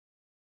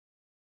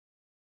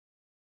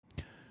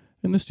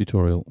In this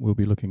tutorial, we'll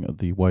be looking at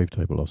the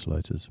wavetable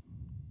oscillators.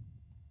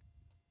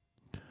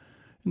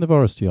 In the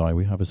VAR-STI,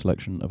 we have a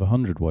selection of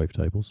 100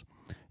 wavetables,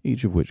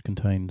 each of which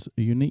contains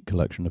a unique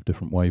collection of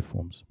different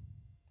waveforms.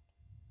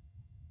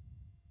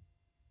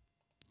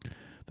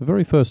 The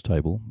very first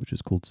table, which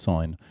is called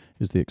sine,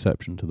 is the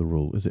exception to the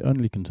rule, as it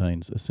only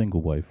contains a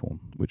single waveform,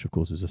 which of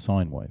course is a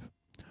sine wave.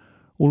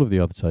 All of the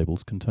other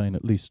tables contain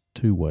at least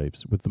two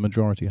waves, with the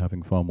majority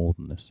having far more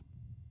than this.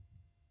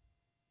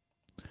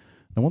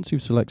 Now once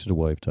you've selected a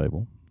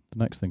wavetable, the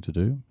next thing to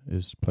do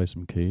is play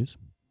some keys,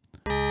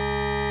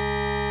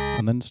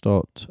 and then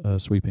start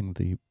sweeping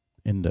the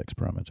index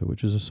parameter,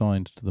 which is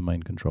assigned to the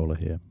main controller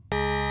here.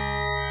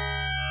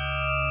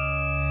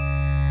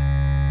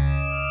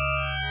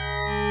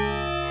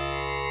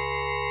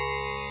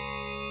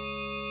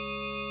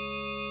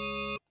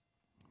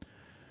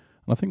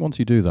 And I think once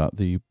you do that,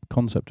 the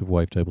concept of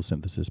wavetable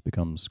synthesis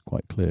becomes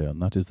quite clear,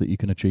 and that is that you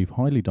can achieve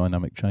highly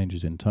dynamic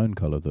changes in tone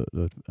colour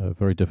that are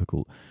very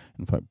difficult,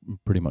 in fact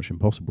pretty much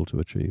impossible to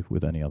achieve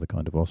with any other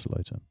kind of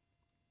oscillator.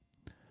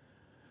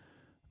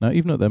 Now,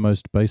 even at their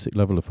most basic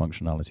level of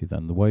functionality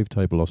then, the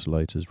wavetable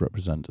oscillators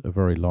represent a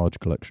very large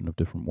collection of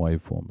different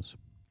waveforms.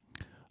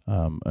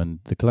 And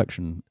the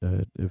collection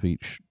of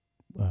each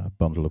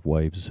bundle of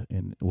waves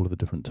in all of the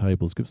different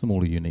tables gives them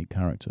all a unique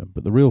character,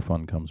 but the real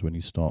fun comes when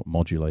you start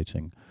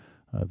modulating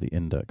the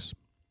index.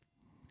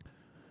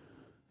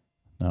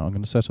 Now I'm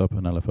going to set up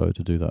an LFO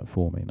to do that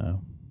for me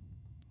now.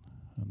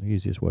 And the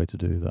easiest way to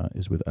do that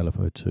is with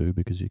LFO2,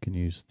 because you can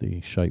use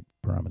the shape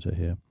parameter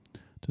here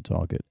to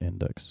target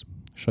index.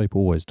 Shape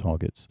always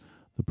targets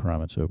the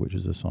parameter which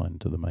is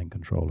assigned to the main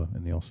controller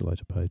in the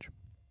oscillator page.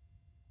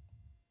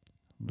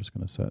 I'm just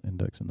going to set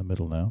index in the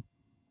middle now.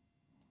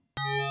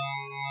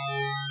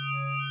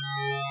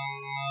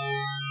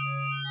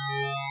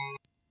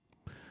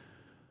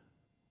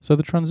 So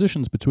the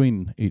transitions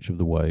between each of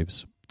the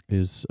waves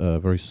is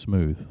very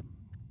smooth,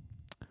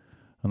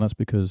 and that's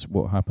because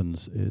what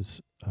happens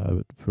is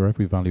for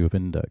every value of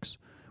index,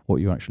 what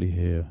you actually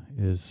hear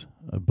is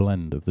a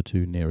blend of the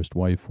two nearest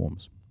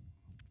waveforms.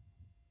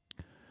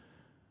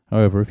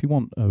 However, if you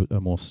want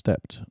a more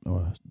stepped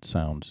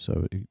sound,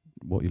 so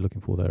what you're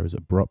looking for there is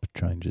abrupt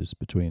changes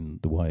between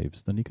the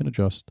waves, then you can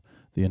adjust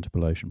the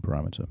interpolation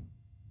parameter.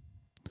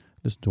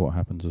 Listen to what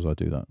happens as I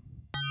do that.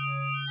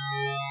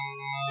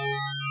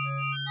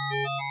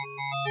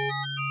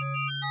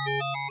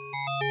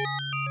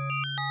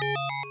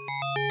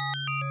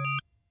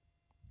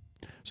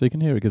 So you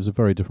can hear it gives a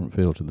very different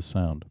feel to the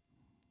sound.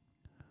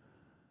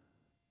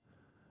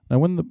 Now,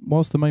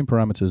 whilst the main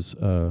parameters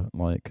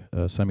like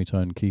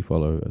semitone, key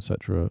follow,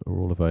 etc. are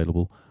all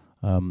available,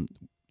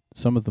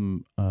 some of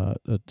them are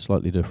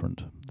slightly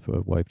different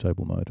for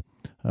wavetable mode.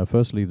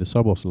 Firstly, the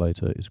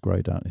sub-oscillator is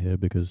greyed out here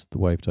because the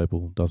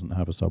wavetable doesn't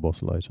have a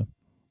sub-oscillator.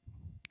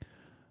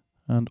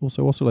 And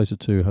also oscillator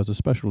 2 has a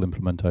special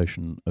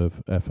implementation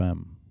of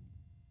FM.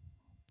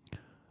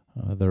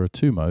 There are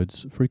two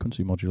modes,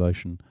 frequency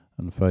modulation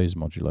and phase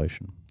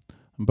modulation.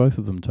 And both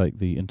of them take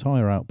the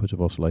entire output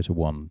of oscillator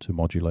 1 to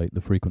modulate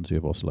the frequency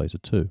of oscillator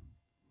 2.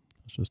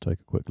 Let's just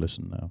take a quick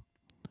listen now.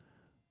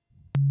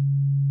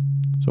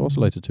 So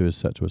oscillator 2 is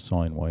set to a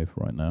sine wave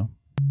right now.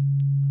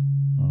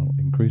 I'll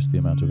increase the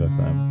amount of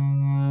FM.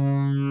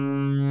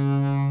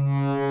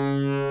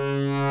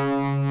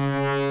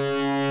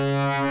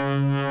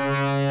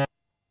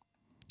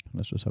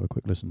 Let's just have a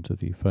quick listen to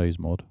the phase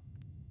mod.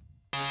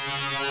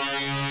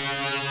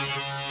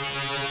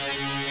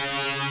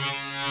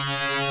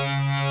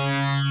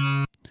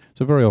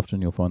 So very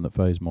often you'll find that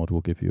phase mod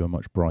will give you a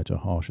much brighter,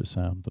 harsher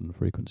sound than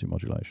frequency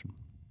modulation.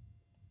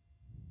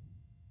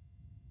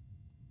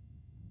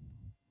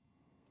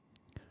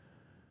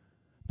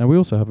 Now we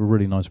also have a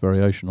really nice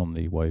variation on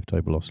the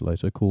wavetable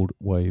oscillator called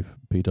Wave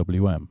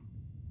PWM,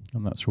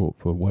 and that's short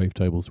for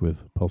wavetables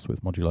with pulse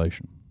width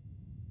modulation.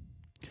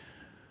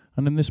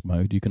 And in this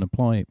mode you can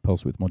apply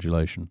pulse width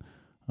modulation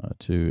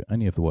to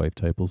any of the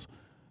wavetables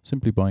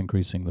simply by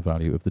increasing the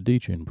value of the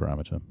detune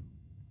parameter.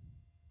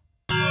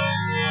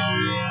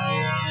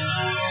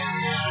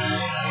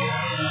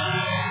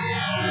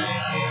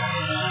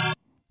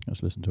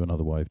 Let's listen to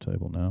another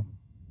wavetable now.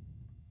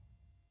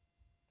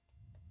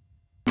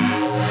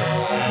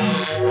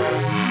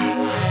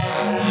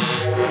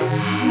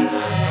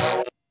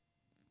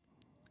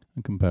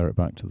 And compare it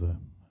back to the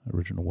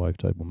original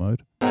wavetable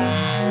mode.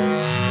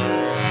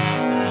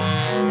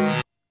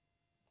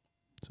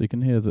 So you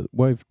can hear that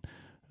Wave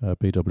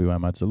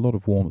PWM adds a lot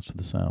of warmth to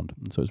the sound,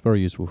 and so it's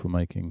very useful for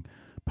making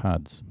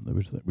pads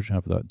which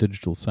have that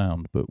digital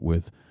sound but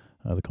with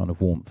the kind of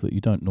warmth that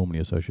you don't normally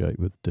associate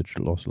with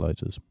digital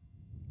oscillators.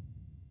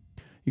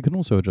 You can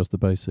also adjust the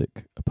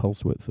basic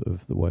pulse width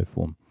of the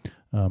waveform,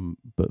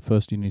 but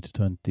first you need to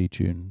turn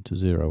detune to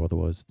 0,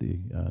 otherwise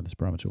this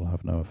parameter will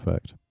have no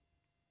effect.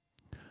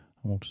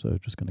 I'm also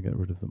just going to get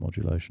rid of the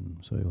modulation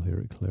so you'll hear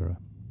it clearer.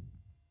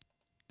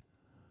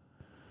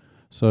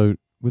 So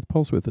with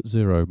pulse width at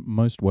 0,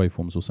 most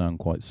waveforms will sound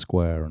quite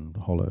square and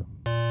hollow.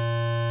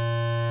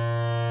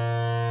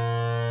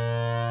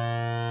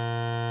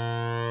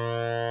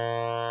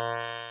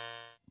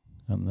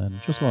 And then,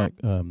 just like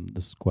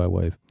the square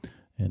wave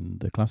in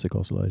the classic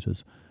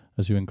oscillators,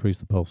 as you increase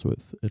the pulse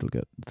width, it'll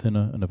get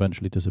thinner and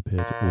eventually disappear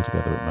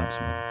altogether at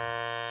maximum.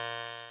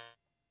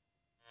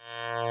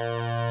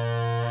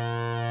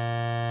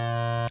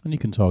 And you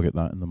can target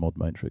that in the mod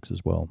matrix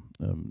as well,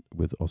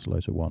 with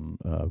oscillator 1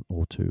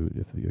 or 2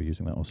 if you're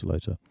using that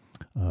oscillator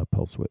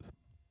pulse width.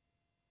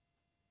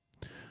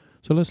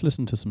 So let's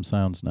listen to some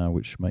sounds now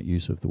which make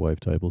use of the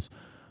wavetables.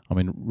 I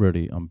mean,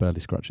 really, I'm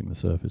barely scratching the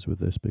surface with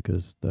this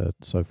because they're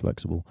so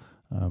flexible.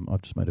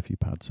 I've just made a few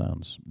pad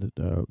sounds.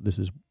 This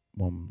is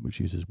one which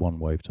uses one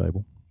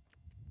wavetable.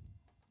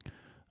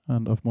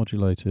 And I've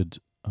modulated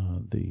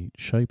the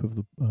shape of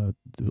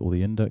or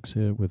the index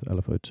here with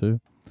LFO2,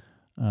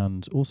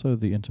 and also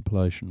the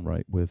interpolation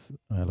rate with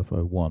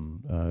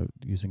LFO1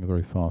 using a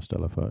very fast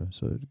LFO,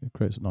 so it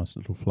creates a nice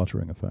little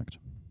fluttering effect.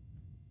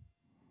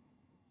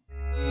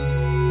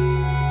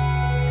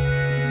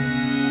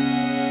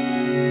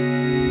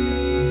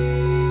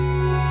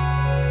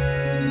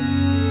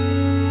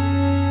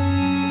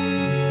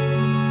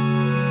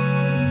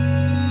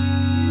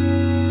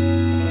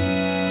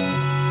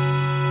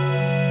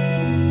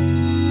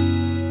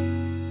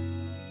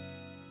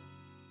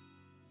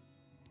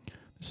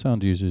 This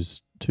sound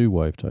uses two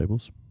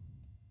wavetables,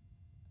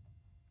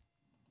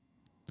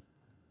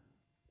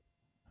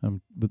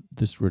 but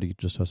this really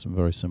just has some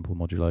very simple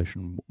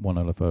modulation. One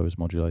LFO is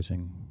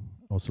modulating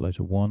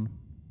oscillator 1,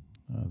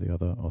 the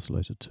other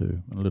oscillator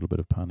 2, and a little bit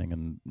of panning,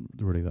 and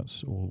really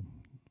that's all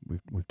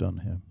we've done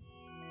here.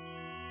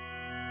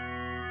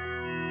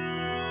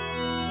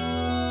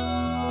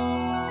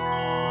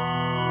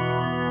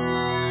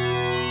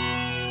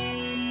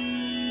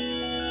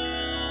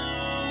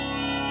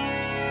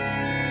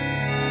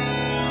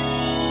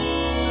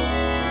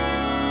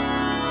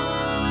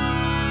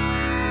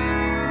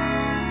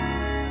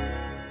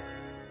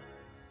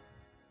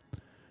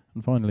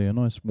 And finally, a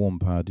nice warm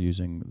pad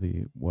using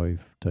the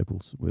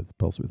wavetables with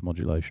pulse width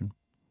modulation.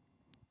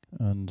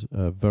 And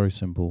very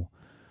simple.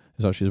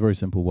 It's actually a very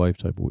simple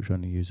wavetable which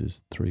only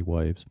uses 3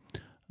 waves.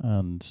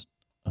 And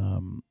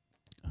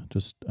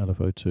just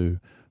LFO2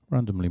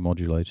 randomly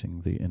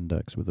modulating the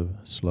index with a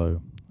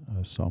slow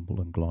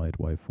sample and glide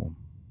waveform.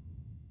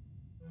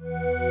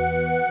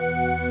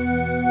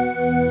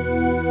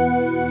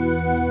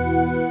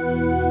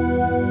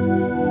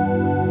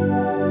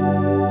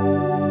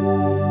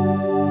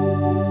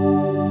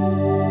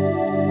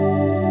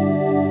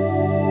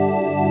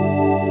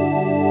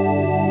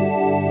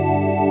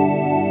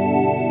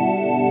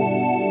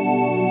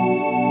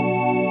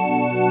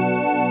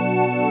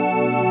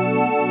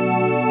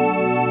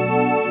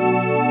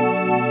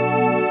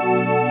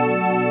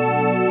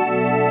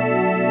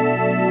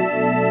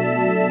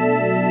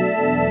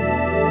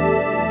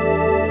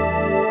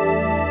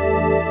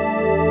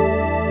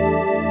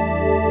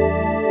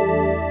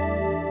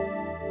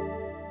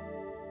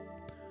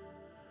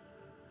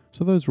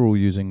 So those are all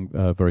using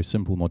very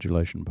simple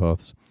modulation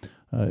paths.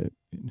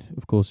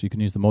 Of course, you can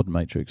use the mod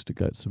matrix to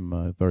get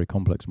some very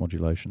complex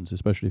modulations,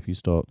 especially if you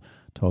start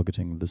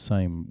targeting the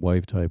same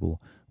wavetable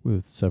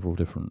with several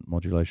different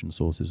modulation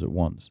sources at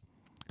once.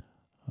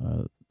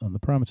 And the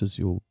parameters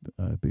you'll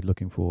be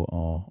looking for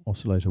are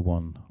oscillator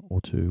 1 or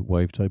 2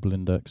 wavetable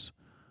index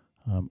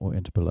or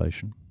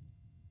interpolation.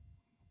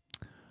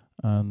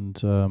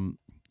 And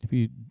if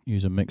you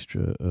use a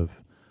mixture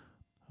of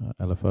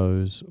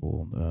LFOs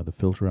or the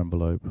filter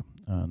envelope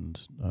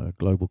and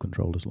global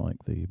controllers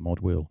like the mod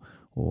wheel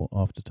or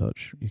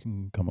aftertouch, you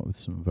can come up with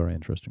some very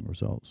interesting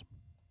results.